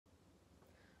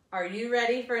Are you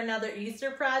ready for another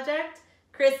Easter project?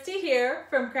 Christy here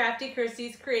from Crafty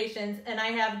Kirsty's Creations, and I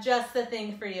have just the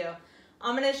thing for you.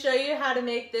 I'm going to show you how to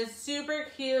make this super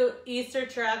cute Easter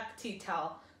truck tea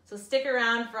towel. So stick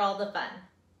around for all the fun.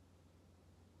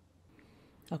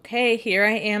 Okay, here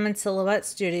I am in Silhouette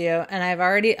Studio, and I've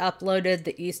already uploaded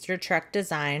the Easter truck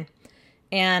design.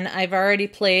 And I've already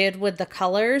played with the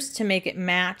colors to make it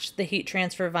match the heat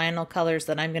transfer vinyl colors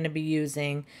that I'm going to be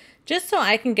using, just so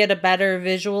I can get a better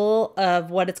visual of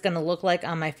what it's going to look like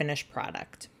on my finished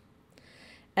product.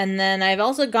 And then I've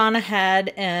also gone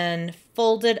ahead and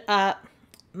folded up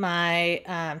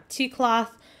my tea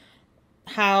cloth,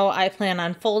 how I plan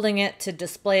on folding it to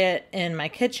display it in my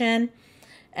kitchen.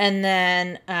 And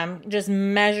then just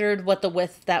measured what the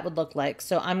width that would look like.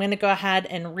 So I'm going to go ahead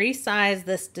and resize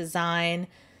this design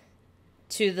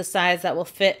to the size that will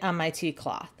fit on my tea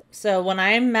cloth. So when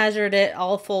I measured it,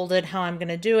 all folded, how I'm going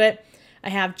to do it, I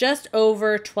have just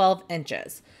over 12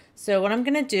 inches. So what I'm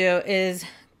going to do is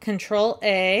Control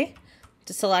A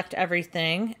to select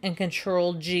everything and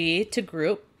Control G to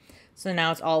group. So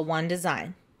now it's all one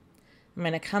design. I'm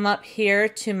going to come up here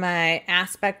to my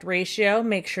aspect ratio,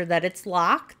 make sure that it's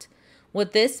locked.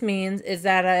 What this means is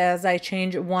that as I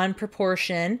change one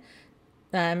proportion,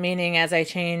 meaning as I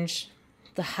change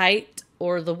the height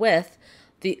or the width,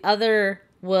 the other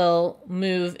will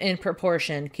move in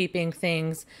proportion, keeping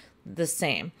things the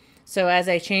same. So as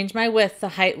I change my width, the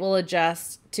height will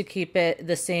adjust to keep it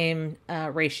the same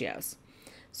ratios.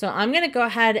 So I'm going to go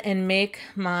ahead and make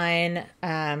mine...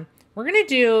 we're going to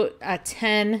do a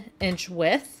 10-inch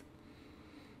width,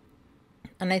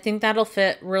 and I think that'll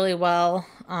fit really well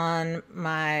on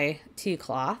my tea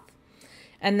cloth.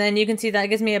 And then you can see that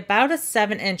gives me about a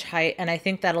 7-inch height, and I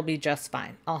think that'll be just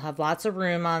fine. I'll have lots of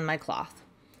room on my cloth.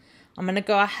 I'm going to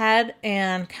go ahead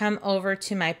and come over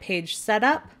to my page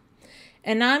setup,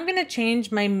 and now I'm going to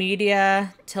change my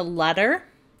media to letter,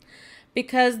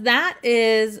 because that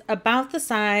is about the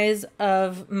size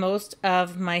of most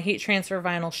of my heat transfer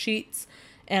vinyl sheets,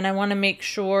 and I want to make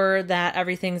sure that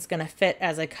everything's going to fit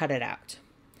as I cut it out.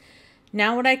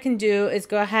 Now what I can do is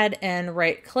go ahead and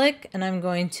right click, and I'm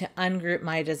going to ungroup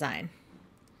my design.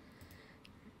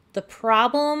 The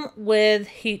problem with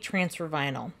heat transfer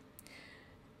vinyl,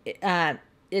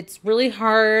 it's really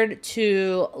hard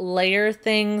to layer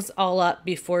things all up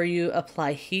before you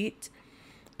apply heat.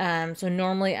 So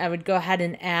normally I would go ahead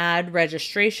and add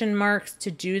registration marks to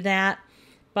do that,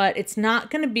 but it's not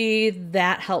going to be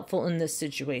that helpful in this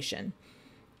situation.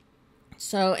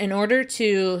 So in order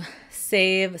to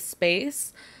save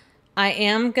space, I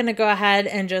am going to go ahead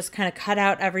and just kind of cut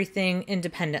out everything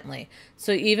independently.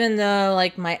 So even though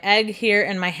like my egg here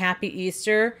and my Happy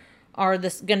Easter are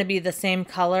going to be the same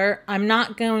color, I'm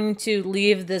not going to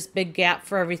leave this big gap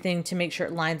for everything to make sure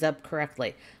it lines up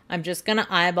correctly. I'm just going to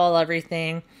eyeball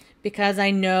everything, because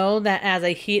I know that as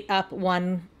I heat up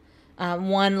one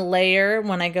layer,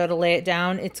 when I go to lay it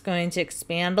down, it's going to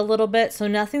expand a little bit. So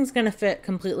nothing's going to fit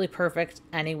completely perfect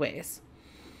anyways.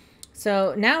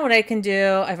 So now what I can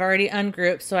do, I've already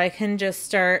ungrouped, so I can just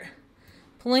start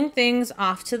pulling things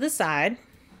off to the side.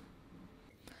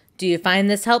 Do you find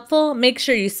this helpful? Make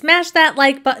sure you smash that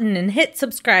like button and hit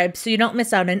subscribe so you don't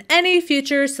miss out on any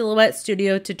future Silhouette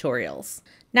Studio tutorials.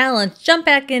 Now let's jump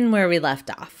back in where we left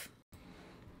off.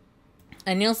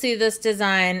 And you'll see this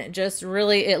design just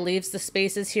really, it leaves the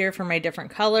spaces here for my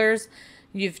different colors.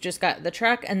 You've just got the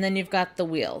truck, and then you've got the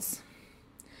wheels.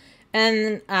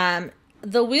 And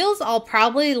the wheels, I'll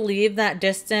probably leave that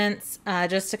distance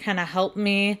just to kind of help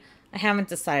me. I haven't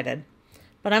decided.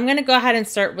 But I'm going to go ahead and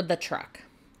start with the truck.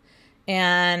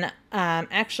 And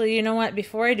actually, you know what?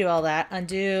 Before I do all that,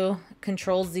 undo,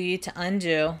 Control Z to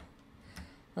undo.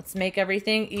 Let's make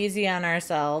everything easy on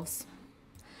ourselves.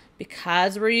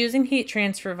 Because we're using heat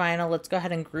transfer vinyl, let's go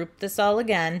ahead and group this all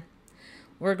again.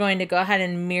 We're going to go ahead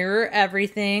and mirror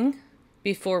everything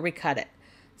before we cut it.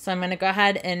 So I'm going to go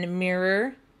ahead and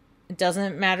mirror. It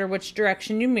doesn't matter which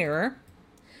direction you mirror.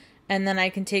 And then I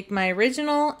can take my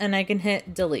original and I can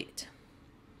hit delete.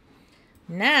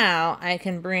 Now I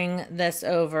can bring this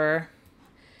over,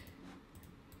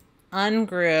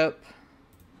 ungroup,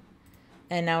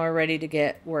 and now we're ready to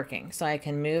get working. So I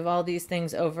can move all these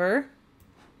things over.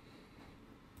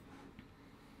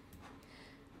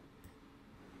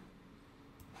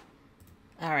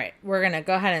 All right, we're going to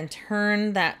go ahead and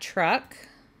turn that truck.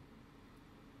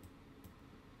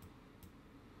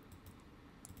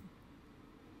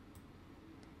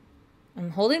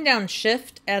 I'm holding down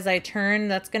Shift as I turn.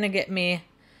 That's going to get me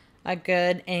a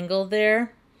good angle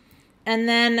there. And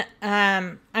then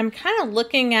I'm kind of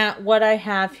looking at what I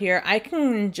have here. I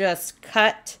can just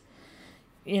cut,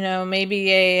 you know,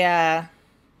 maybe a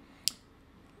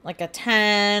like a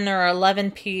 10 or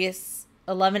 11 piece,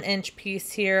 11 inch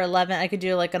piece here. 11, I could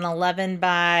do like an 11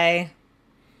 by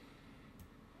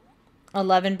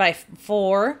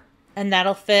 4, and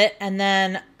that'll fit. And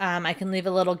then I can leave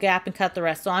a little gap and cut the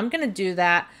rest. So I'm going to do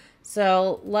that.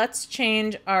 So let's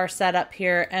change our setup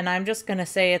here, and I'm just going to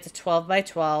say it's a 12 by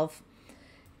 12.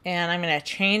 And I'm going to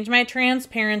change my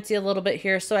transparency a little bit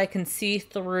here so I can see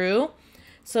through.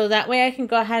 So that way I can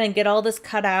go ahead and get all this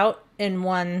cut out in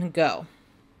one go.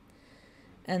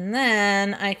 And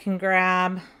then I can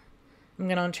grab, I'm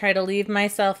going to try to leave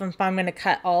myself, if I'm going to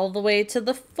cut all the way to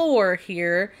the 4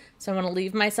 here. So I'm going to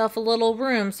leave myself a little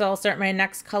room. So I'll start my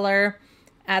next color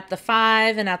at the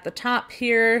 5 and at the top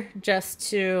here, just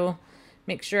to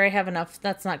make sure I have enough.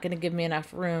 That's not going to give me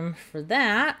enough room for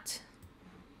that.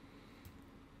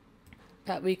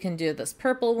 But we can do this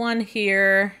purple one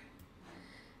here.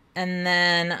 And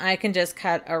then I can just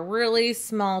cut a really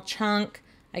small chunk.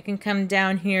 I can come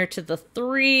down here to the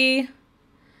 3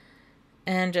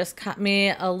 and just cut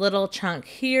me a little chunk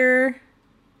here.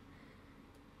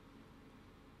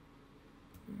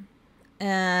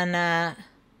 And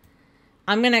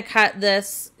I'm going to cut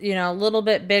this, you know, a little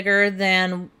bit bigger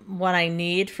than what I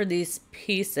need for these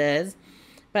pieces.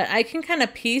 But I can kind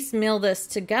of piecemeal this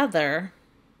together.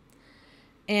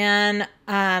 And,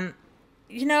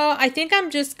 you know, I think I'm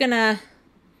going to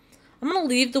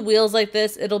leave the wheels like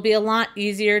this. It'll be a lot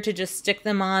easier to just stick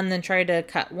them on than try to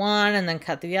cut one and then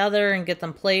cut the other and get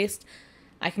them placed.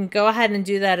 I can go ahead and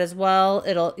do that as well.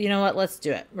 You know what, let's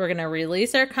do it. We're going to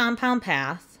release our compound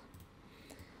path.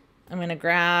 I'm going to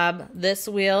grab this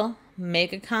wheel,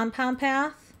 make a compound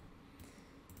path,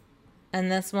 and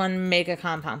this one, make a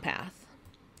compound path.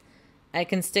 I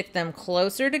can stick them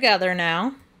closer together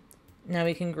now. Now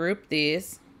we can group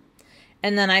these,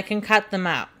 and then I can cut them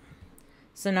out.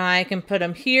 So now I can put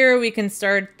them here. We can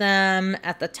start them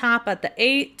at the top at the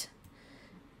 8.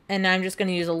 And now I'm just going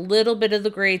to use a little bit of the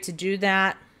gray to do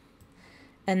that.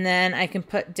 And then I can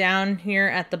put down here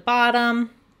at the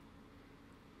bottom.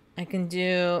 I can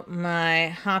do my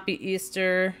Happy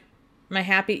Easter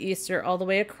all the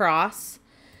way across.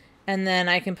 And then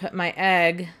I can put my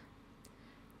egg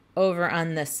over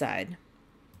on this side.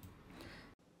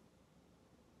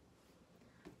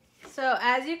 So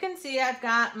as you can see, I've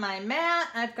got my mat,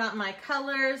 I've got my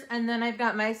colors, and then I've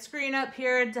got my screen up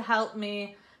here to help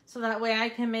me, so that way I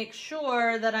can make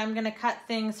sure that I'm going to cut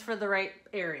things for the right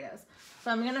areas. So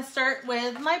I'm going to start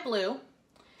with my blue,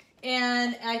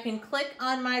 and I can click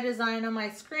on my design on my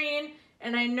screen,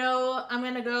 and I know I'm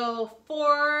going to go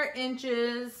 4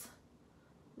 inches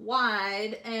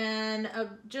wide and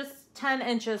just 10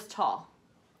 inches tall.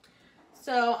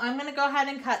 So I'm going to go ahead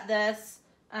and cut this.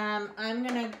 I'm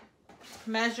going to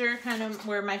measure kind of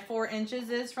where my 4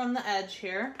 inches is from the edge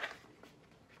here.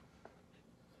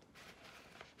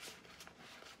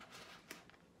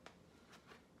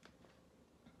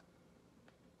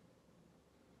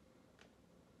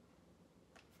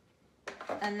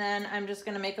 And then I'm just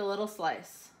going to make a little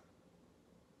slice.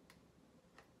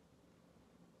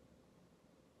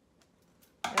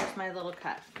 There's my little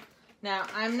cut. Now,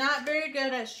 I'm not very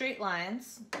good at straight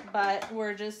lines, but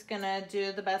we're just going to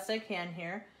do the best I can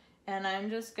here. And I'm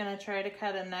just going to try to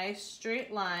cut a nice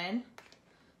straight line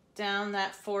down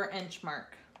that 4-inch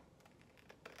mark.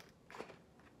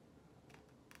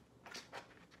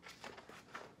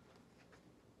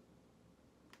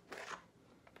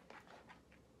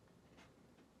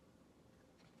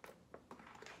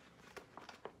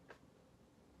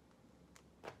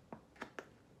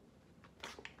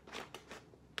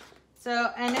 So,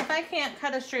 and if I can't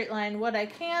cut a straight line, what I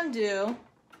can do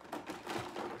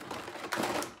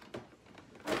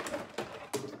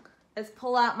is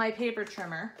pull out my paper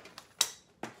trimmer.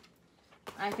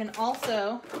 I can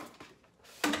also,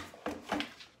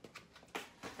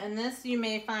 and this you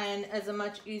may find is a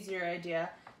much easier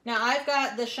idea. Now I've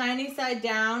got the shiny side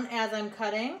down as I'm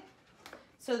cutting,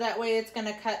 so that way it's going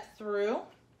to cut through.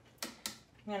 I'm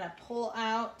going to pull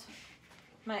out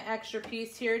my extra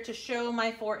piece here to show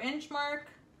my 4-inch mark.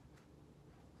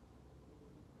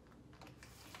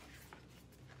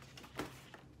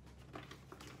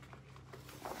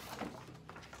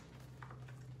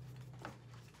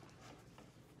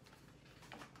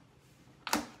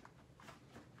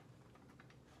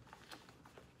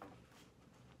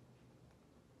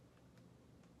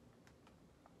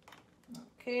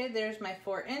 Okay, there's my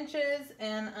 4 inches,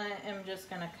 and I am just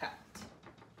going to cut.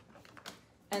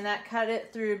 And that cut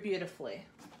it through beautifully.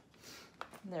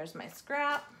 There's my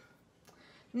scrap.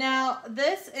 Now,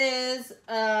 this is,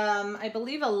 I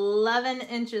believe, 11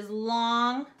 inches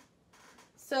long.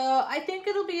 So I think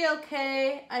it'll be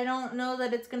okay. I don't know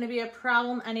that it's going to be a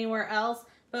problem anywhere else.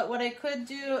 But what I could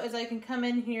do is I can come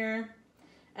in here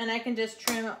and I can just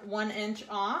trim 1 inch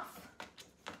off.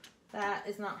 That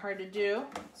is not hard to do.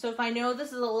 So if I know this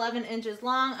is 11 inches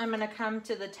long, I'm going to come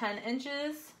to the 10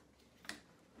 inches.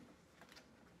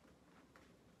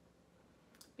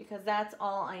 Because that's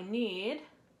all I need.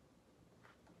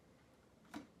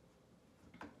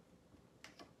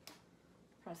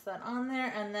 Press that on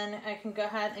there, and then I can go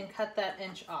ahead and cut that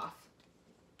inch off.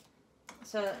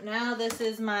 So now this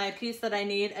is my piece that I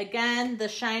need. Again, the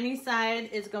shiny side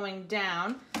is going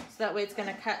down, so that way it's going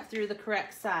to cut through the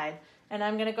correct side. And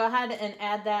I'm going to go ahead and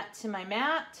add that to my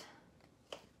mat.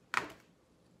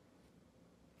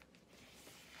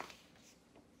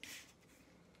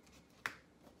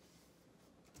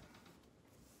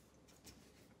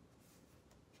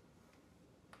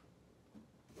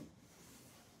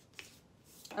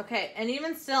 Okay, and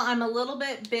even still, I'm a little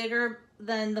bit bigger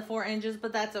than the 4 inches,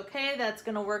 but that's okay. That's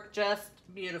gonna work just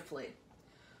beautifully.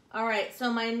 All right,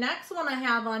 so my next one I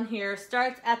have on here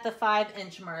starts at the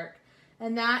 5-inch mark,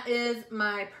 and that is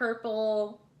my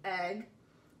purple egg.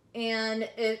 And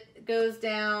it goes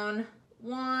down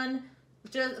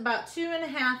just about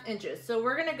 2.5 inches. So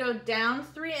we're gonna go down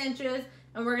 3 inches,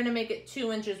 and we're gonna make it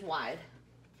 2 inches wide.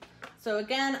 So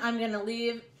again, I'm gonna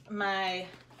leave my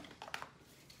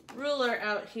ruler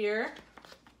out here,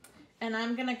 and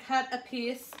I'm gonna cut a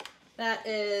piece that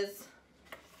is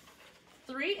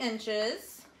 3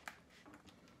 inches.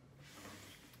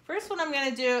 First, what I'm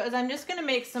gonna do is I'm just gonna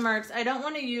make some marks. I don't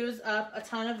want to use up a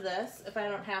ton of this if I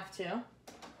don't have to.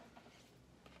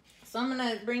 So I'm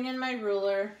gonna bring in my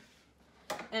ruler,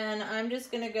 and I'm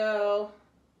just gonna go,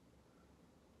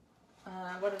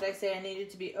 what did I say? I needed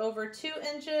to be over 2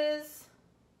 inches.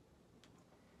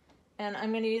 And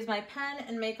I'm going to use my pen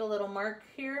and make a little mark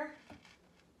here.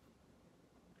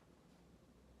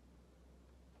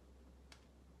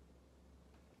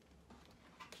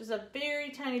 Just a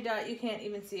very tiny dot, you can't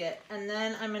even see it. And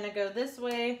then I'm going to go this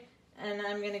way, and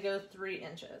I'm going to go 3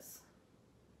 inches.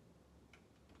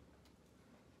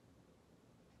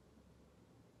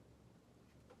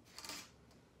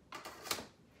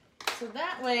 So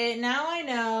that way, now I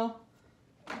know,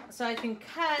 so I can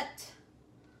cut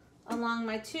along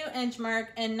my 2-inch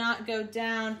mark and not go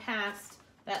down past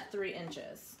that 3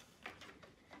 inches.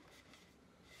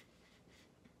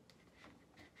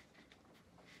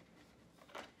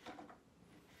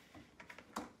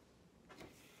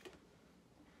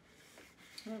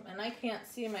 And I can't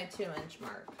see my 2-inch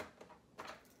mark.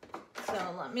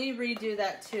 So let me redo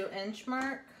that 2-inch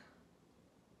mark.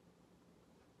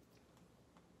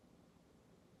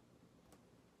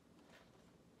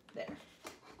 There.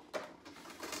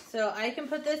 So I can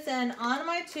put this in on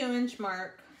my 2-inch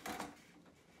mark.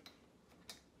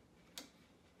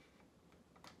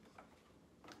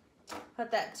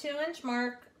 Put that 2-inch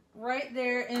mark right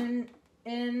there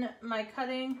in my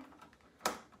cutting.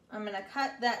 I'm gonna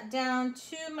cut that down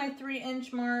to my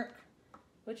 3-inch mark,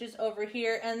 which is over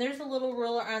here. And there's a little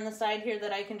ruler on the side here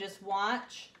that I can just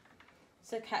watch.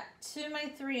 So cut to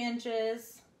my 3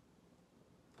 inches.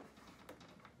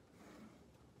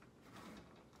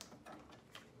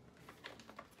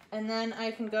 And then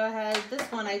I can go ahead, this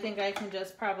one I think I can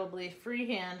just probably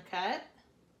freehand cut.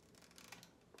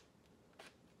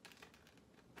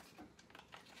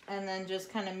 And then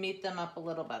just kind of meet them up a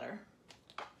little better.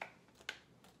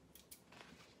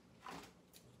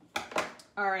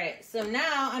 All right, so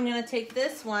now I'm gonna take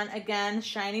this one, again,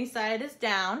 shiny side is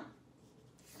down.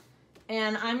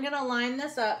 And I'm gonna line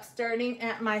this up starting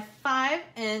at my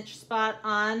 5-inch spot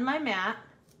on my mat.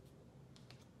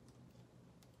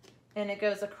 And it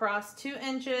goes across 2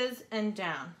 inches and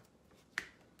down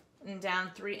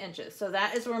 3 inches. So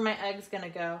that is where my egg's gonna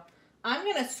go. I'm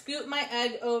gonna scoot my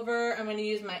egg over. I'm gonna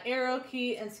use my arrow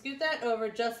key and scoot that over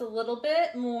just a little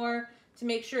bit more to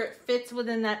make sure it fits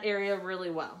within that area really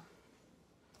well.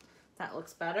 That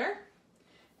looks better.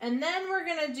 And then we're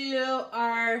gonna do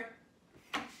our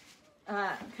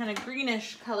kind of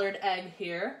greenish colored egg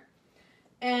here.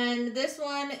 And this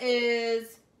one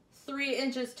is 3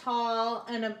 inches tall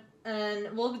and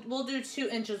we'll do 2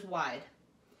 inches wide.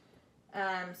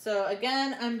 So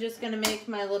again, I'm just gonna make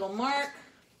my little mark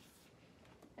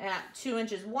at 2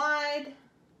 inches wide.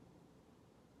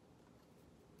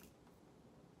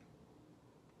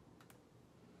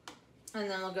 And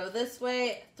then we'll go this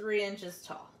way, 3 inches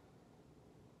tall.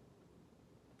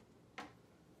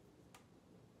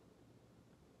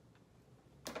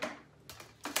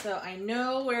 So I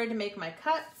know where to make my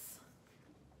cuts.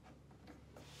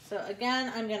 So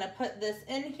again, I'm gonna put this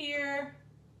in here,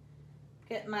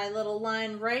 get my little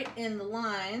line right in the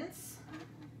lines,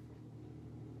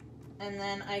 and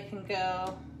then I can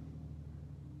go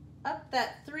up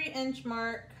that 3-inch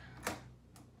mark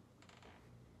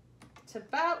to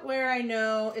about where I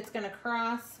know it's going to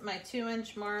cross my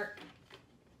 2-inch mark.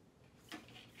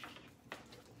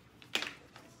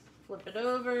 Flip it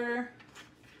over.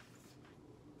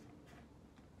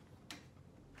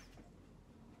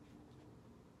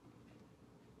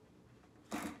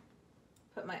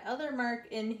 Put my other mark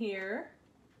in here.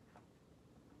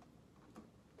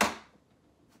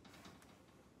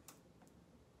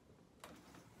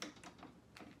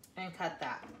 And cut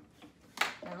that.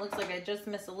 And it looks like I just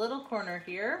missed a little corner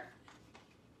here.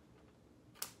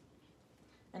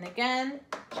 And again,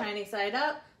 shiny side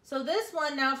up. So this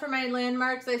one now for my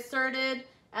landmarks, I started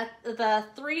at the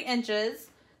 3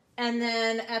 inches and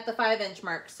then at the 5-inch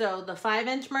mark. So the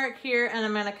 5-inch mark here, and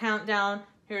I'm gonna count down.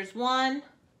 Here's 1.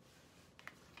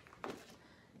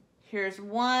 Here's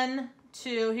 1,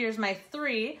 2, here's my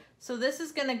 3. So this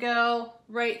is gonna go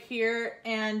right here,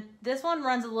 and this one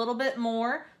runs a little bit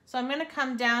more. So I'm gonna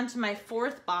come down to my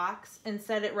 4th box and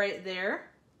set it right there.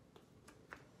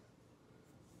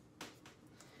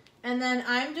 And then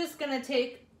I'm just gonna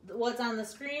take what's on the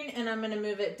screen and I'm gonna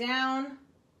move it down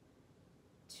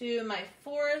to my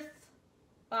 4th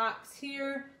box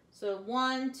here. So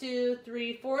 1, 2,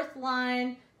 3, 4th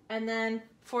line, and then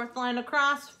 4th line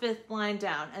across, 5th line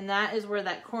down. And that is where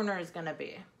that corner is gonna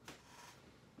be.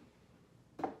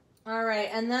 All right,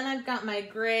 and then I've got my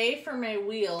gray for my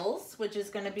wheels, which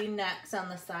is gonna be next on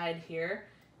the side here.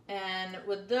 And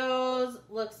with those,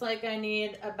 looks like I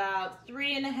need about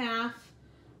 3.5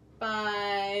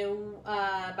 by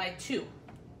 2.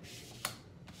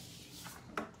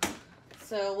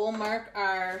 So we'll mark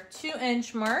our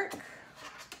 2-inch mark.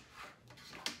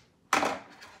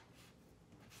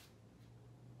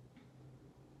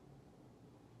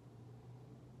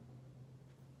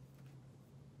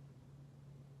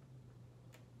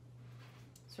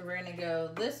 So we're gonna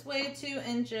go this way 2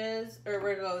 inches, or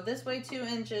we're gonna go this way 2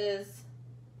 inches,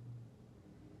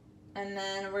 and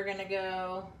then we're gonna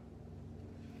go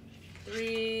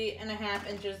 3.5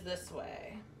 inches this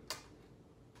way.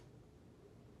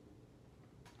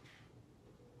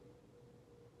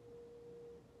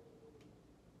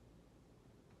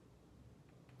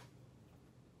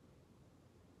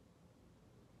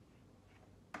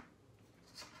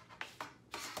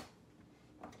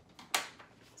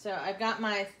 So I've got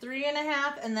my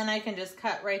 3.5, and then I can just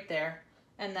cut right there,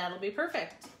 and that'll be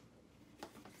perfect.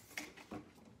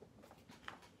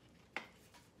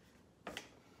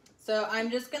 So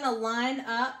I'm just gonna line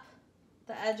up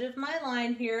the edge of my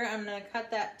line here. I'm gonna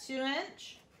cut that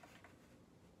 2-inch.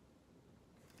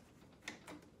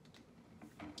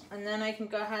 And then I can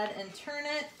go ahead and turn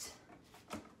it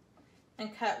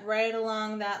and cut right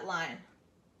along that line.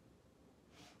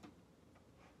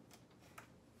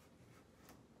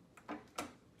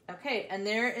 Okay, and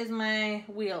there is my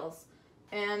wheels.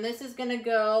 And this is gonna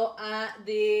go at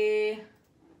the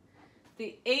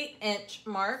 8-inch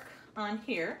mark on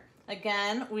here.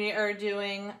 Again, we are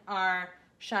doing our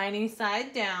shiny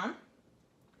side down.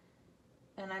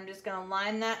 And I'm just gonna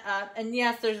line that up. And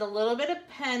yes, there's a little bit of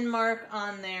pen mark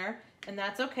on there, and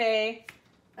that's okay.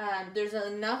 There's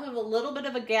enough of a little bit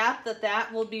of a gap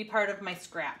that will be part of my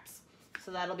scraps.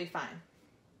 So that'll be fine.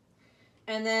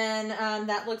 And then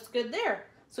that looks good there.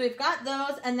 So we've got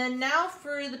those, and then now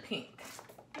for the pink.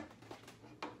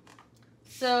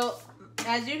 So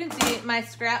as you can see, my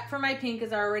scrap for my pink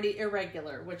is already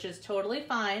irregular, which is totally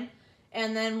fine.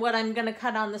 And then what I'm gonna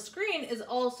cut on the screen is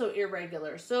also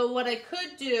irregular. So what I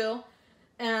could do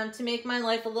to make my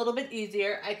life a little bit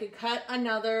easier, I could cut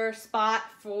another spot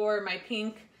for my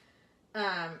pink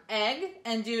egg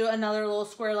and do another little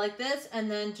square like this,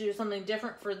 and then do something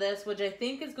different for this, which I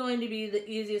think is going to be the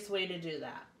easiest way to do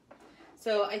that.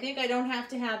 So I think I don't have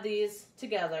to have these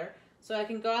together. So I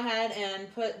can go ahead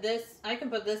and put this, I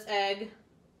can put this egg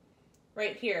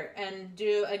right here and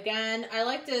do, again, I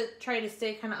like to try to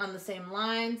stay kind of on the same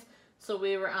lines. So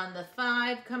we were on the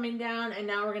 5 coming down, and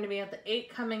now we're going to be at the 8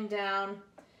 coming down.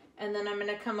 And then I'm going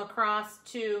to come across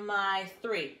to my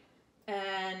 3.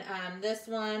 And this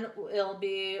one, it'll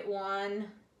be 1,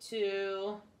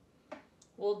 2,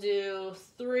 we'll do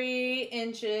 3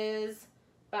 inches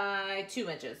by 2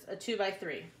 inches, a 2 by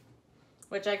 3,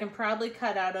 which I can probably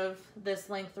cut out of this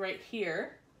length right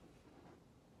here.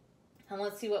 And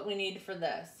let's see what we need for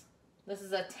this. This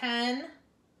is a 10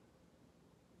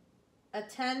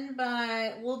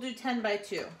 by, we'll do 10 by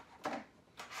 2.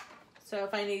 So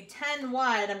if I need 10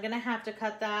 wide, I'm gonna have to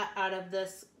cut that out of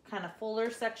this kind of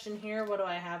fuller section here. What do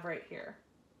I have right here?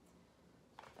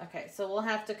 Okay, so we'll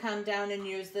have to come down and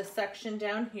use this section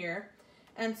down here.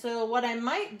 And so what I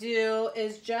might do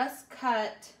is just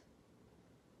cut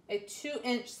a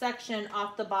 2-inch section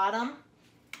off the bottom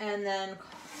and then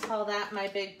call that my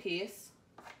big piece.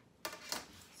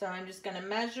 So I'm just going to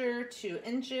measure 2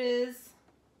 inches.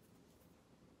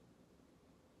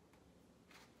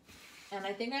 And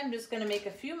I think I'm just going to make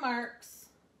a few marks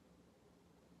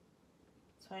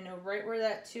so I know right where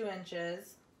that 2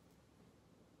 inches.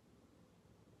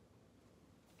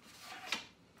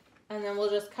 And then we'll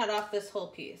just cut off this whole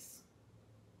piece.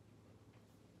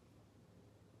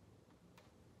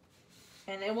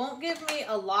 And it won't give me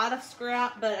a lot of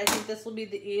scrap, but I think this will be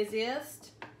the easiest.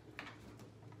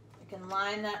 I can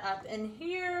line that up in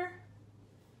here.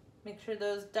 Make sure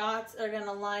those dots are going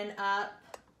to line up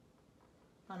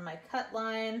on my cut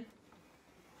line.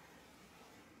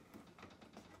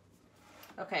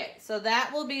 Okay, so that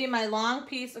will be my long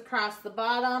piece across the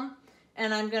bottom,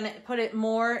 and I'm going to put it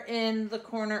more in the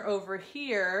corner over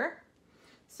here.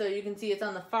 So you can see it's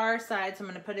on the far side, so I'm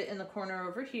going to put it in the corner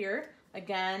over here.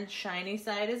 Again, shiny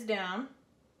side is down.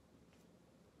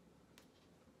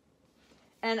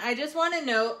 And I just want to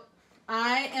note,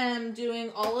 I am doing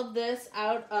all of this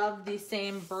out of the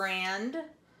same brand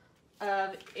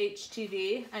of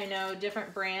HTV. I know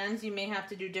different brands, you may have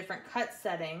to do different cut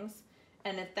settings.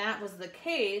 And if that was the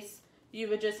case, you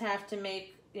would just have to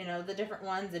make, you know, the different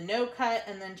ones and no cut,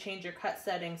 and then change your cut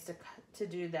settings to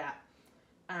do that.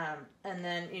 And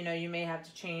then, you know, you may have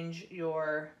to change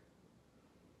your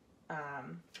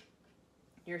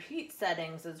heat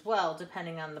settings as well,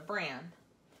 depending on the brand.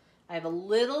 I have a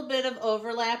little bit of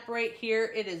overlap right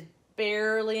here. It is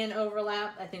barely an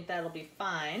overlap. I think that'll be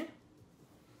fine.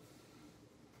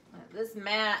 This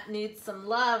mat needs some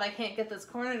love. I can't get this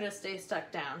corner to stay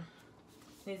stuck down.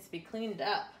 It needs to be cleaned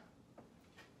up.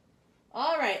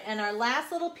 All right, and our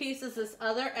last little piece is this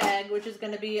other egg, which is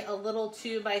going to be a little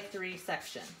 2x3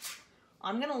 section.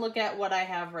 I'm going to look at what I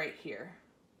have right here.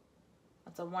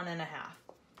 That's a 1.5.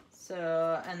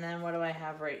 So, and then what do I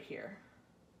have right here?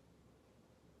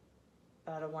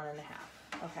 About a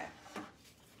 1.5. Okay.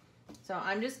 So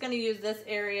I'm just going to use this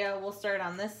area. We'll start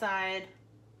on this side.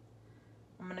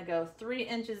 I'm going to go 3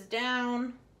 inches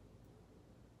down.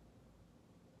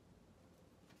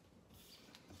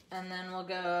 And then we'll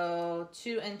go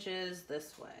 2 inches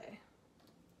this way.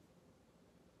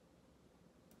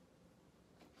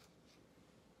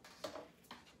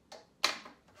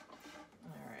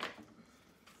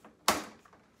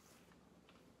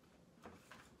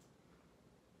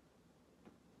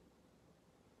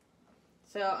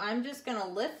 So I'm just going to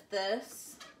lift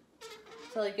this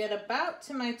till I get about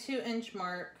to my 2-inch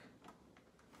mark.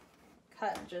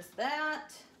 Cut just that.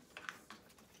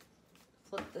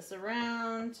 Flip this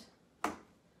around.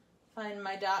 Find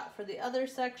my dot for the other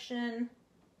section.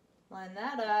 Line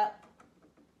that up.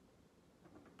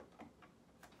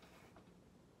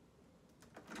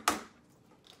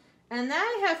 And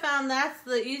I have found that's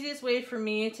the easiest way for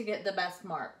me to get the best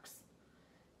marks.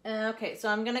 Okay, so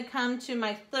I'm going to come to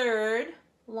my third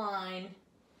line.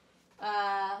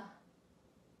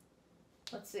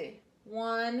 Let's see.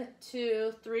 1,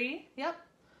 2, 3. Yep.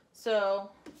 So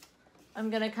I'm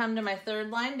going to come to my third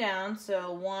line down.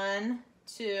 So 1,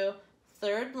 2,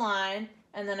 third line.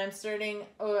 And then I'm starting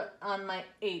on my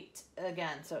 8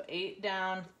 again. So 8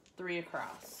 down, 3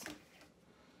 across.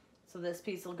 So this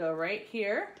piece will go right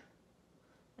here.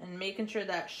 And making sure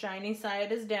that shiny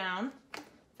side is down.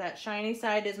 That shiny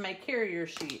side is my carrier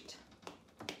sheet.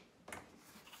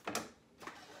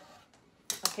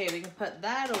 Okay, we can put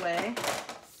that away.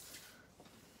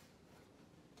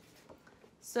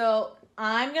 So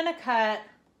I'm gonna cut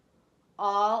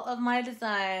all of my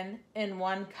design in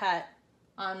one cut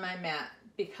on my mat.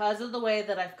 Because of the way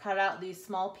that I've cut out these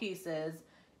small pieces,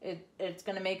 it's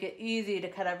gonna make it easy to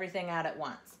cut everything out at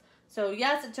once. So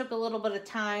yes, it took a little bit of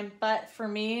time, but for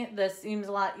me, this seems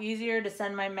a lot easier to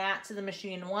send my mat to the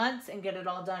machine once and get it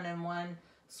all done in one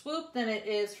swoop than it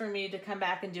is for me to come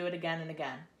back and do it again and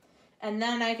again. And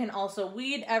then I can also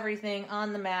weed everything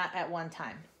on the mat at one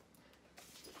time.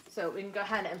 So we can go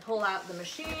ahead and pull out the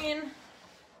machine.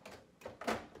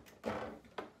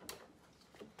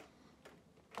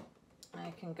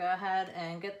 I can go ahead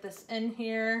and get this in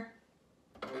here.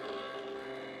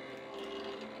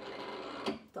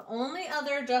 The only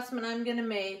other adjustment I'm going to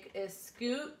make is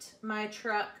scoot my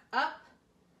truck up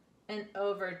and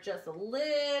over just a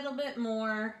little bit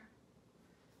more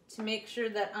to make sure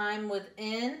that I'm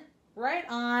within right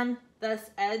on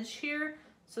this edge here.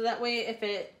 So that way if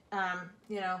it,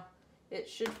 you know, it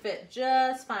should fit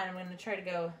just fine. I'm going to try to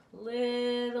go a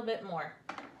little bit more.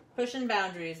 Pushing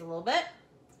boundaries a little bit.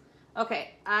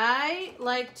 Okay, I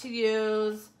like to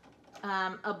use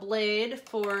a blade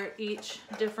for each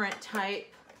different type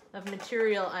of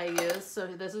material I use. So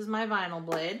this is my vinyl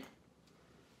blade.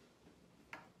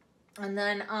 And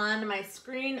then on my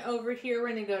screen over here, we're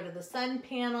gonna go to the sun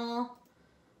panel.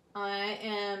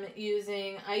 I use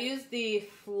the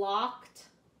flocked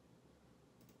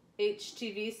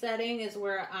HTV setting is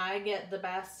where I get the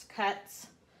best cuts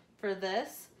for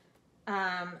this.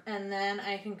 And then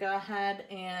I can go ahead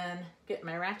and get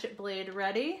my ratchet blade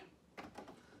ready.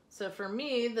 So for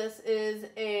me, this is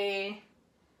a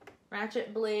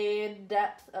ratchet blade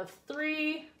depth of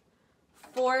 3,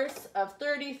 force of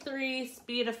 33,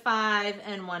 speed of 5,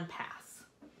 and 1 pass.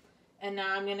 And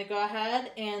now I'm gonna go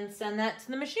ahead and send that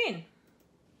to the machine.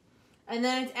 And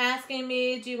then it's asking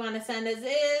me, do you want to send as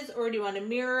is or do you want to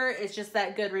mirror? It's just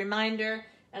that good reminder.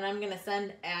 And I'm gonna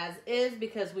send as is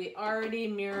because we already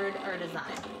mirrored our design.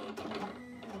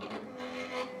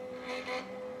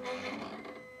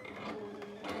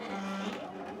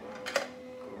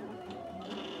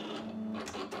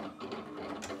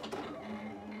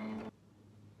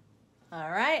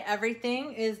 All right,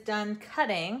 everything is done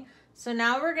cutting. So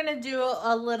now we're gonna do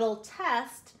a little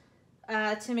test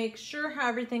to make sure how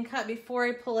everything cut before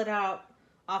I pull it out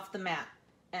off the mat.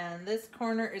 And this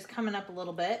corner is coming up a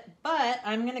little bit, but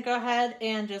I'm gonna go ahead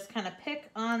and just kind of pick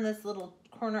on this little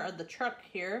corner of the truck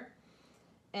here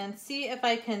and see if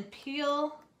I can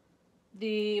peel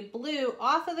the blue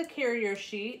off of the carrier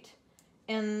sheet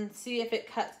and see if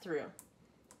it cuts through.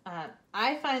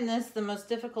 I find this the most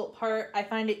difficult part. I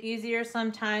find it easier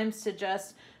sometimes to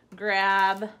just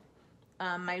grab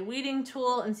my weeding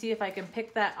tool and see if I can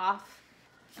pick that off.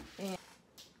 And,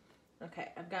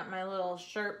 okay, I've got my little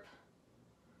sharp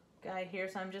guy here,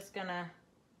 so I'm just gonna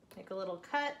make a little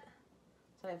cut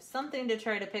so I have something to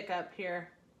try to pick up here.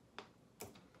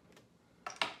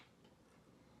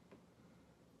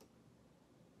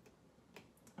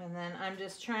 And then I'm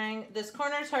just trying, this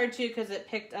corner's hard too because it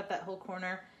picked up that whole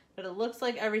corner, but it looks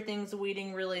like everything's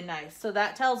weeding really nice. So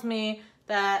that tells me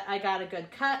that I got a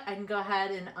good cut. I can go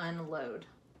ahead and unload.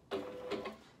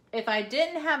 If I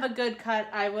didn't have a good cut,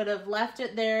 I would have left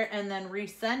it there and then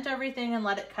resent everything and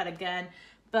let it cut again.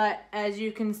 But as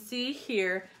you can see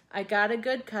here, I got a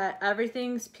good cut.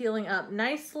 Everything's peeling up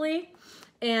nicely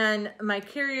and my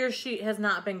carrier sheet has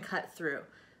not been cut through.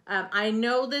 I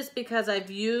know this because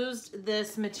I've used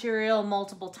this material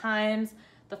multiple times.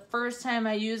 The first time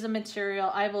I use a material,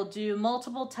 I will do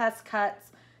multiple test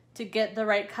cuts to get the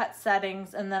right cut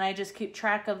settings, and then I just keep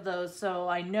track of those so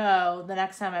I know the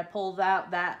next time I pull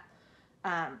out that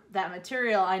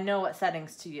material, I know what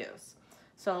settings to use.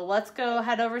 So let's go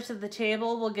head over to the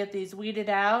table. We'll get these weeded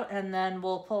out and then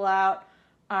we'll pull out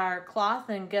our cloth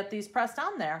and get these pressed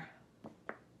on there.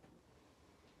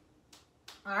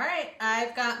 All right,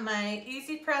 I've got my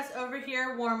Easy Press over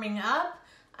here warming up.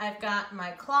 I've got my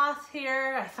cloth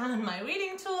here. I found my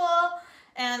weeding tool,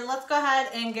 and let's go ahead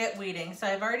and get weeding. So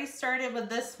I've already started with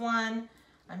this one.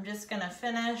 I'm just gonna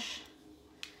finish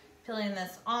peeling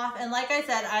this off. And like I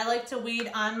said, I like to weed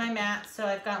on my mat, so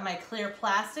I've got my clear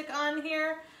plastic on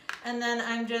here, and then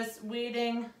I'm just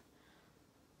weeding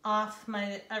off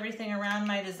everything around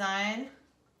my design.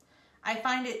 I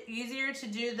find it easier to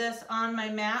do this on my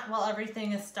mat while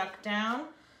everything is stuck down,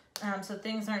 so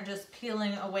things aren't just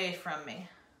peeling away from me.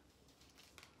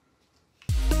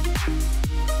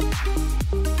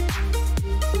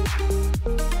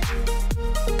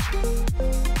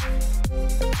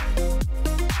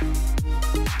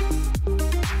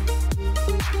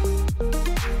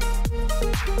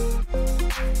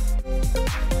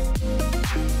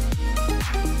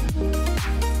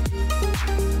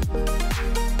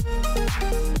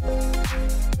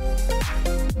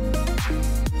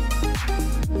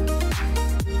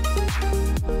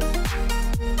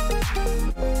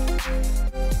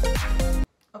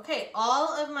 Okay,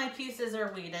 all of my pieces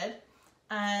are weeded,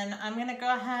 and I'm gonna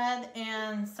go ahead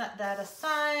and set that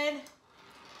aside,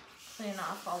 clean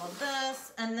off all of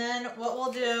this, and then what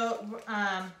we'll do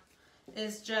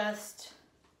is just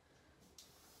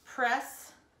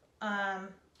press.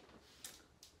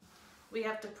 We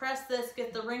have to press this,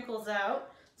 get the wrinkles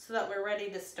out so that we're ready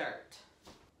to start.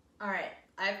 All right,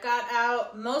 I've got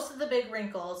out most of the big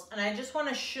wrinkles, and I just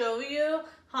wanna show you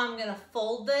how I'm gonna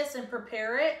fold this and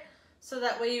prepare it so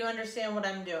that way you understand what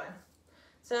I'm doing.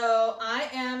 So I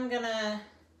am gonna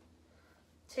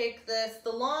take this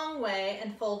the long way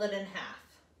and fold it in half.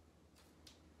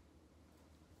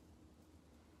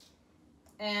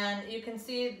 And you can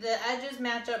see the edges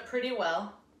match up pretty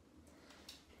well.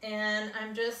 And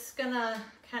I'm just gonna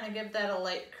kind of give that a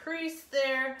light crease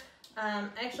there.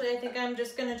 Actually, I think I'm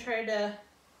just gonna try to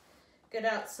get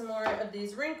out some more of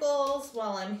these wrinkles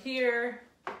while I'm here.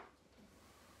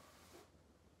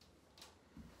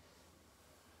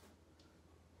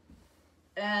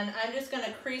 And I'm just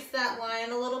gonna crease that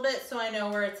line a little bit so I know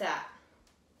where it's at.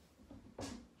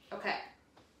 Okay,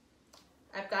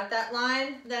 I've got that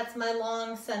line, that's my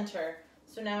long center.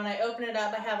 So now when I open it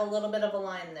up, I have a little bit of a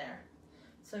line there.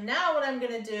 So now what I'm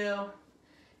gonna do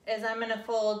is I'm gonna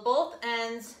fold both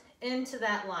ends into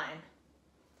that line.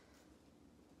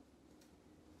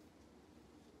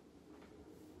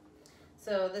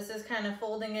 So this is kind of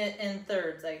folding it in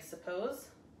thirds, I suppose.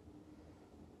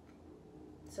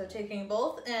 So taking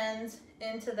both ends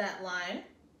into that line.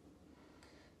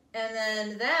 And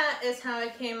then that is how I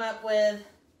came up with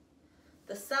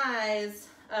the size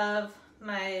of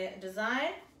my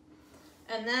design.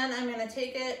 And then I'm gonna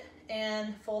take it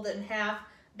and fold it in half.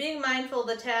 Being mindful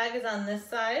the tag is on this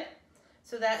side,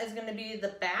 so that is gonna be the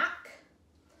back.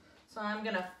 So I'm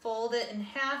gonna fold it in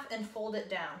half and fold it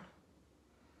down.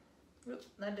 Oops,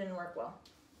 that didn't work well.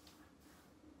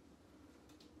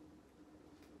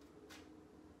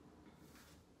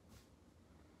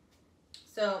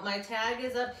 So my tag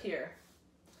is up here.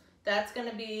 That's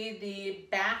gonna be the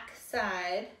back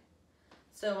side.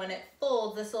 So when it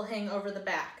folds, this will hang over the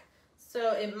back.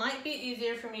 So it might be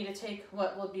easier for me to take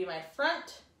what will be my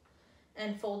front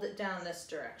and fold it down this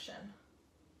direction.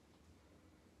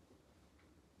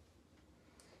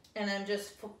 And I'm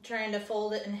just trying to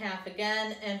fold it in half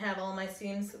again and have all my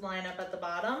seams line up at the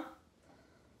bottom.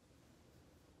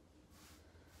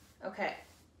 Okay,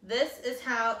 this is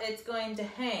how it's going to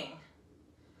hang.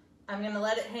 I'm gonna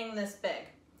let it hang this big.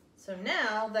 So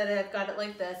now that I've got it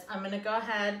like this, I'm gonna go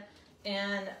ahead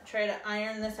and try to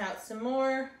iron this out some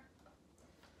more.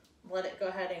 Let it go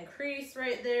ahead and crease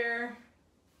right there.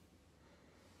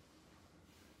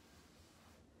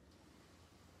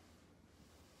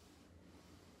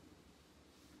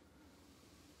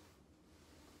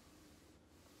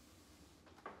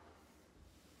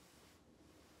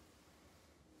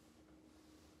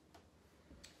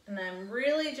 And I'm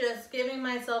really just giving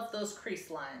myself those crease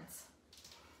lines.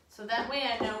 So that way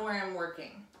I know where I'm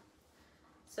working.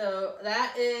 So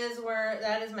that is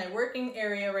my working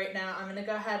area right now. I'm gonna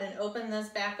go ahead and open this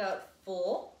back up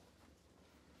full.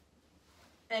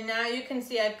 And now you can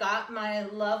see I've got my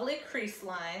lovely crease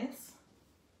lines.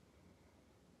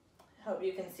 I hope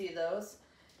you can see those.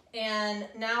 And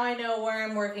now I know where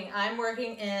I'm working. I'm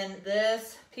working in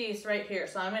this piece right here.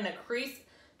 So I'm gonna crease,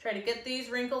 try to get these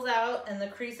wrinkles out and the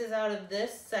creases out of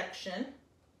this section.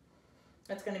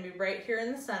 That's gonna be right here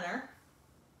in the center.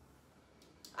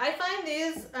 I find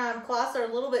these cloths are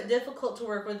a little bit difficult to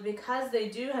work with because they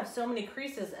do have so many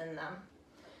creases in them.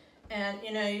 And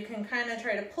you know, you can kind of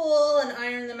try to pull and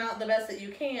iron them out the best that you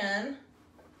can.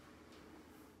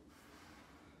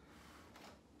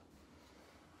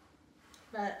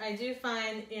 But I do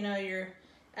find, you know,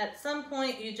 at some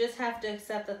point you just have to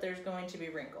accept that there's going to be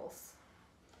wrinkles,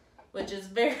 which is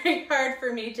very hard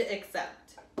for me to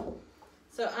accept.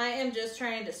 So I am just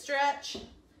trying to stretch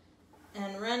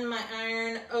and run my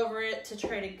iron over it to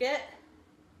try to get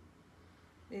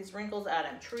these wrinkles out.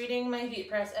 I'm treating my heat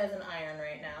press as an iron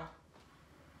right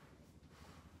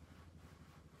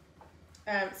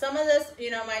now. Some of this, you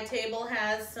know, my table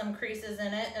has some creases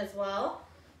in it as well.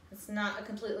 It's not a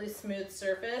completely smooth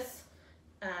surface,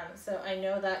 so I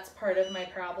know that's part of my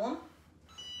problem.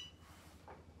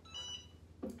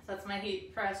 So that's my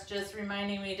heat press just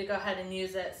reminding me to go ahead and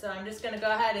use it. So I'm just gonna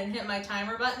go ahead and hit my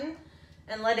timer button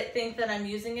and let it think that I'm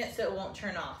using it so it won't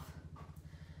turn off.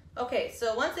 Okay,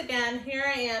 so once again, here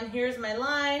I am, here's my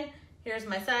line, here's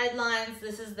my side lines,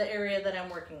 this is the area that I'm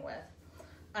working with.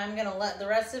 I'm gonna let the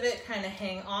rest of it kind of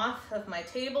hang off of my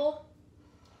table.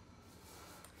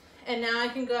 And now I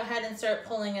can go ahead and start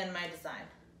pulling in my design.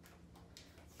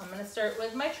 I'm gonna start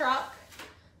with my truck,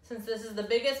 since this is the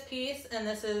biggest piece and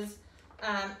this is,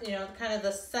 you know, kind of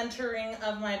the centering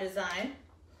of my design.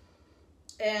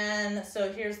 And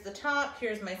so here's the top,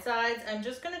 here's my sides. I'm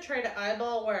just gonna try to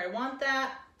eyeball where I want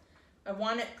that. I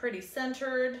want it pretty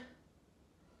centered.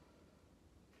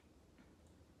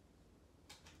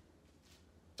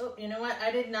 Oh, you know what?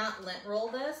 I did not lint roll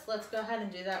this. Let's go ahead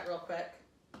and do that real quick.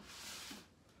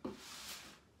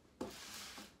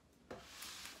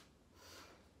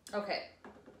 Okay,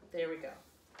 there we go.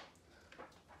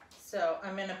 So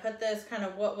I'm gonna put this kind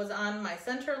of what was on my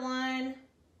center line.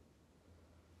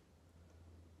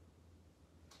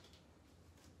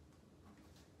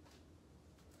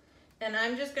 And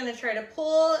I'm just gonna try to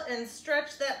pull and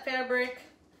stretch that fabric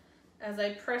as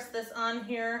I press this on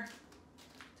here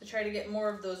to try to get more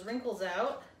of those wrinkles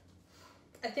out.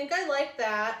 I think I like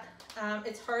that.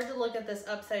 It's hard to look at this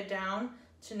upside down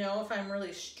to know if I'm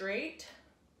really straight.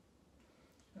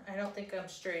 I don't think I'm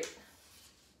straight.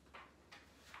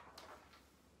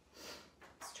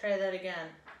 Let's try that again.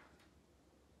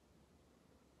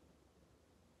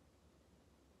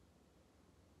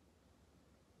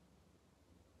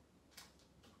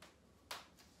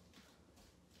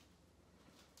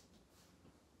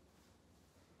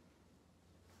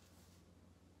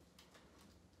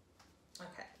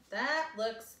 That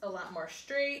looks a lot more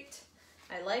straight.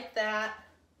 I like that.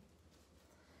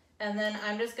 And then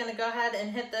I'm just gonna go ahead and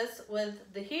hit this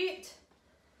with the heat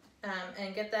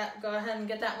and go ahead and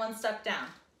get that one stuck down.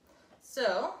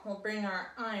 So we'll bring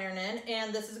our iron in,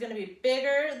 and this is gonna be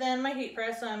bigger than my heat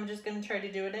press, so I'm just gonna try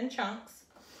to do it in chunks.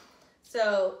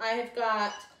 So I have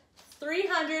got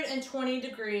 320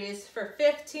 degrees for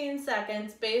 15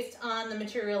 seconds based on the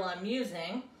material I'm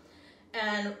using,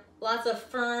 and lots of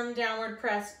firm downward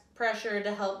pressure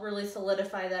to help really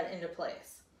solidify that into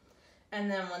place. And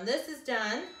then when this is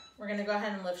done, we're gonna go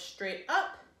ahead and lift straight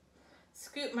up,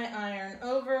 scoop my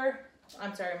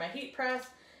my heat press,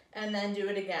 and then do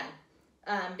it again.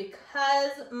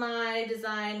 Because my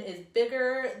design is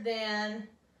bigger than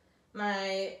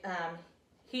my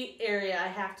heat area, I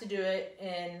have to do it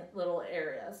in little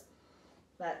areas.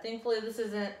 But thankfully this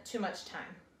isn't too much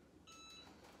time.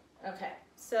 Okay,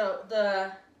 so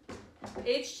the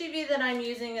HGV that I'm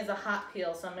using is a hot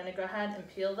peel, so I'm gonna go ahead and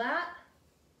peel that.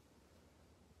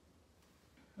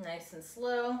 Nice and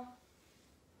slow.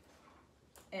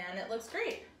 And it looks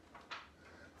great.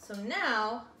 So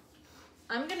now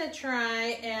I'm gonna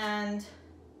try and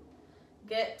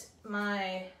get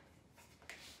my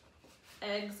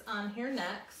eggs on here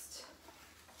next.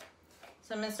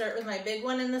 So I'm gonna start with my big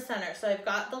one in the center. So I've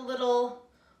got the little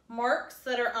marks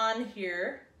that are on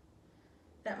here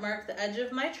that mark the edge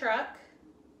of my truck.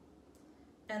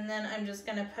 And then I'm just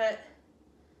gonna put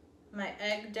my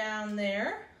egg down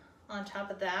there on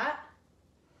top of that.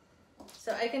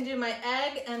 So I can do my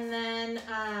egg, and then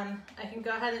I can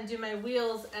go ahead and do my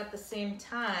wheels at the same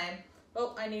time.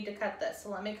 Oh, I need to cut this. So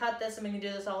let me cut this and we can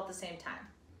do this all at the same time.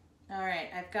 All right,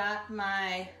 I've got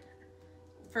my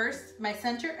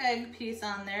center egg piece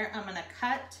on there. I'm gonna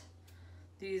cut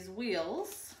these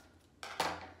wheels,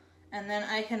 and then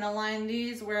I can align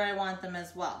these where I want them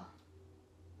as well.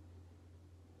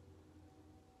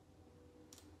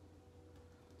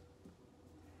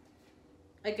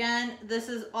 Again, this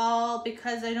is all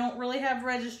because I don't really have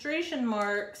registration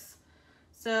marks,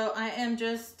 so I am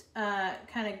just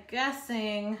kind of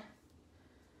guessing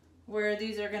where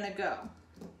these are gonna go.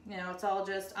 You know, it's all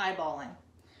just eyeballing.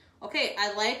 Okay,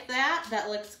 I like that. That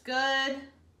looks good.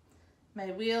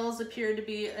 My wheels appear to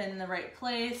be in the right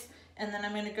place. And then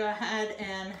I'm gonna go ahead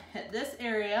and hit this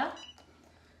area,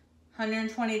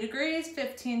 120 degrees,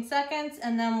 15 seconds,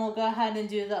 and then we'll go ahead and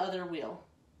do the other wheel.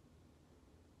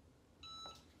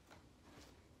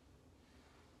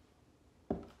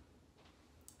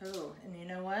 Oh, and you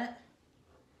know what?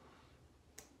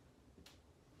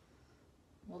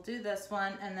 We'll do this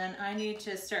one, and then I need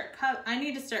to start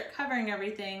covering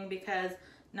everything because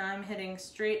now I'm hitting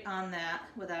straight on that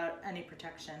without any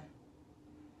protection.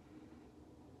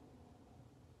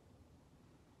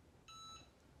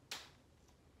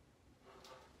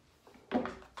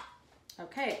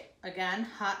 Okay, again,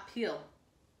 hot peel.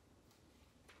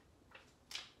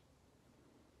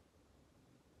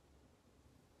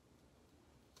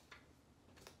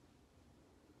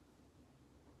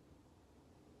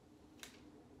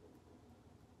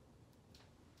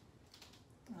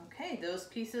 Okay, those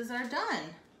pieces are done.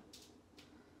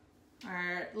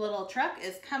 Our little truck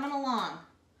is coming along.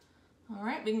 All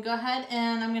right, we can go ahead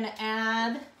and I'm gonna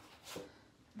add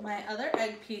my other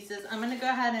egg pieces. I'm gonna go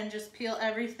ahead and just peel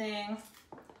everything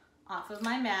off of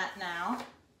my mat now.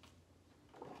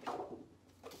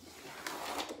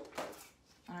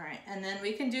 All right, and then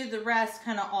we can do the rest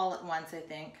kind of all at once, I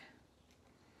think.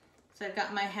 So I've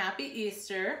got my Happy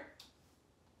Easter.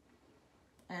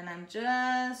 And I'm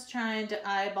just trying to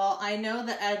eyeball. I know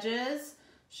the edges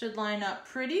should line up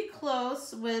pretty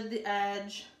close with the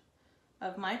edge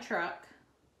of my truck.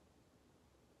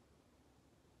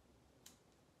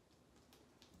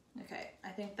 Okay, I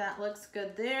think that looks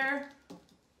good there.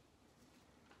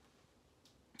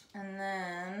 And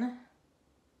then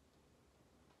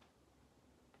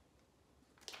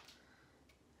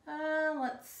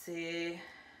let's see.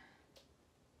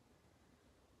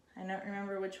 I don't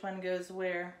remember which one goes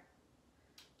where.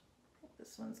 I think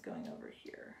this one's going over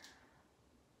here.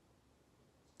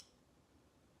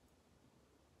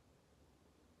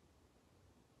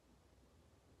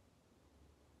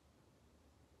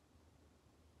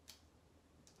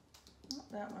 Oh,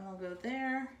 that one will go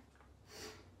there.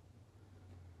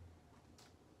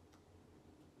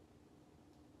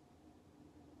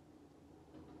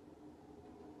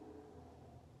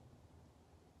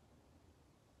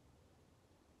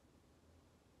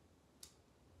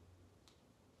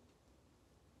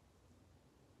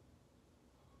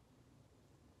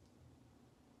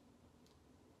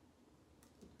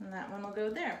 And that one will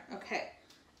go there. Okay,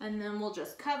 And then we'll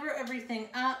just cover everything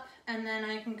up, and then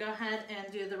I can go ahead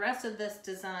and do the rest of this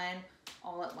design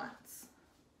all at once.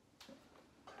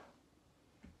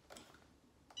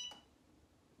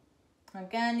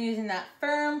 Again, using that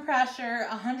firm pressure,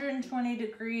 120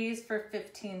 degrees for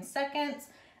 15 seconds,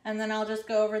 and then I'll just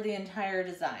go over the entire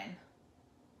design.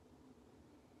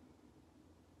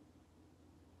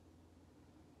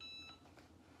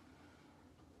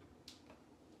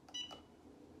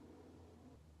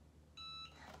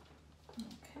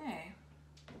 Okay.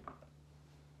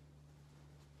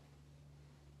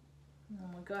 And then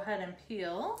we'll go ahead and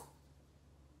peel.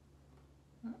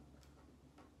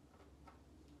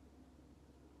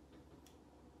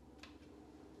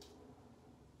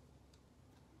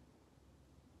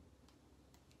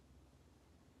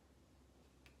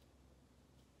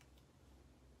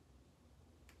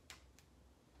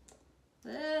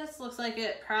 This looks like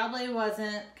it probably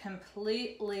wasn't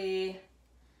completely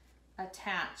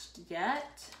attached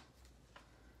yet.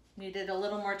 Needed a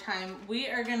little more time. We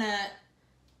are gonna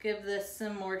give this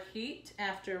some more heat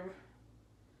after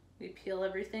we peel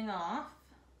everything off.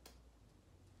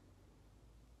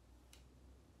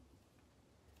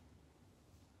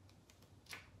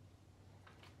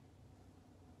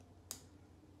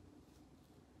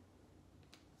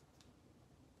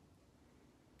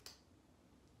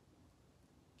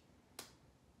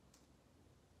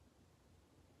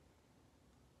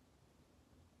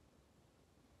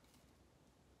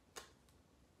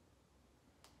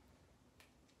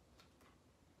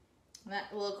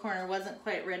 That little corner wasn't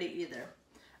quite ready either.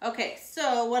 Okay,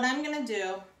 so what I'm gonna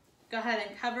do, go ahead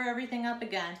and cover everything up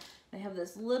again. I have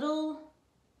this little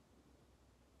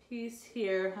piece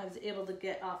here I was able to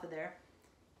get off of there.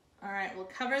 All right, we'll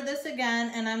cover this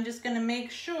again, and I'm just gonna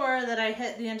make sure that I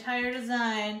hit the entire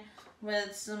design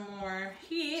with some more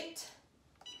heat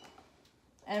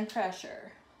and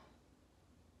pressure.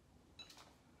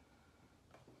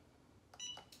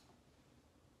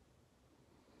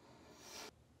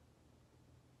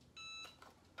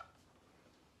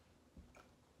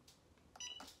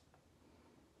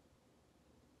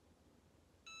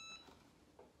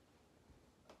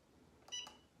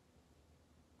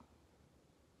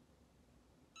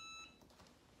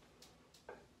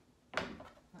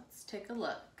 Let's take a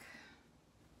look.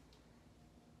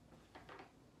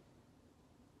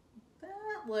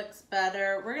 That looks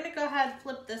better. We're gonna go ahead and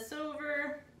flip this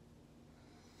over,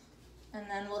 and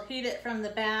then we'll heat it from the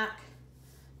back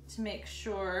to make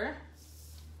sure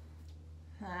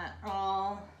that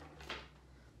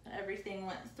everything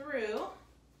went through.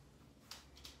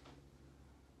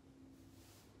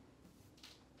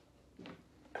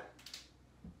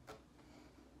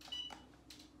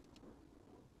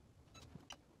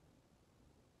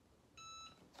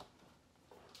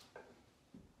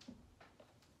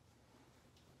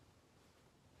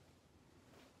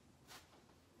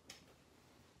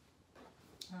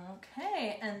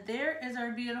 Okay, and there is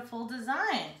our beautiful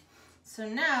design. So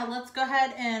now let's go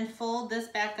ahead and fold this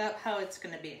back up how it's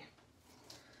going to be.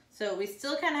 So we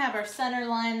still kind of have our center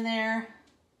line there.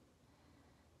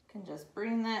 Can just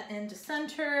bring that into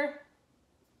center.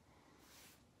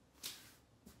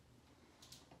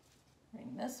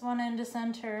 Bring this one into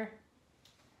center.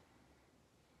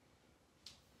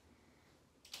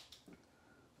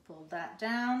 Fold that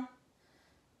down.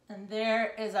 And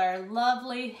there is our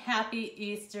lovely Happy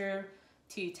Easter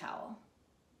tea towel.